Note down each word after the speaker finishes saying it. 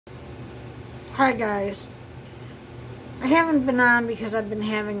Hi guys. I haven't been on because I've been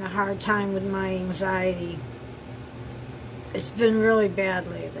having a hard time with my anxiety. It's been really bad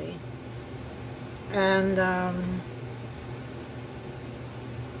lately. And I'm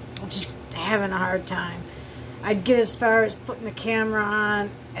just having a hard time. I'd get as far as putting the camera on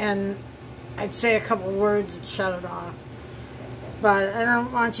and I'd say a couple words and shut it off. But I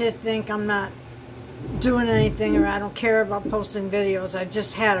don't want you to think I'm not doing anything or I don't care about posting videos. I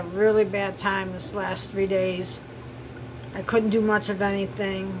just had a really bad time this last 3 days. I couldn't do much of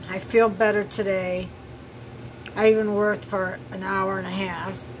anything. I feel better today. I even worked for an hour and a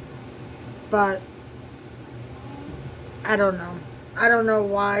half. But I don't know. I don't know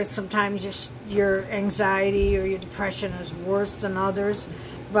why sometimes your anxiety or your depression is worse than others.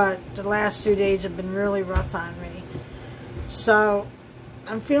 But the last 2 days have been really rough on me. So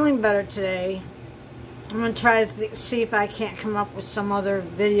I'm feeling better today. I'm going to try to see if I can't come up with some other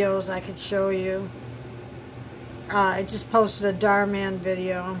videos I could show you. I just posted a Dhar Mann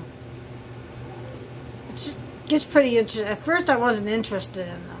video. It gets pretty interesting. At first I wasn't interested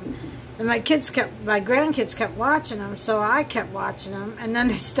in them. And my grandkids kept watching them, so I kept watching them. And then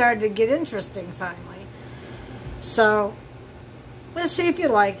they started to get interesting finally. So, let's see if you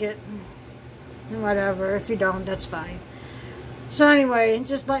like it. Whatever. If you don't, that's fine. So anyway,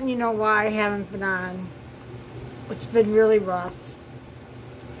 just letting you know why I haven't been on. It's been really rough.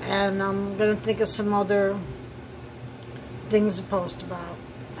 And I'm going to think of some other things to post about.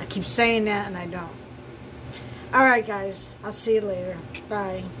 I keep saying that and I don't. Alright guys, I'll see you later.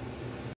 Bye.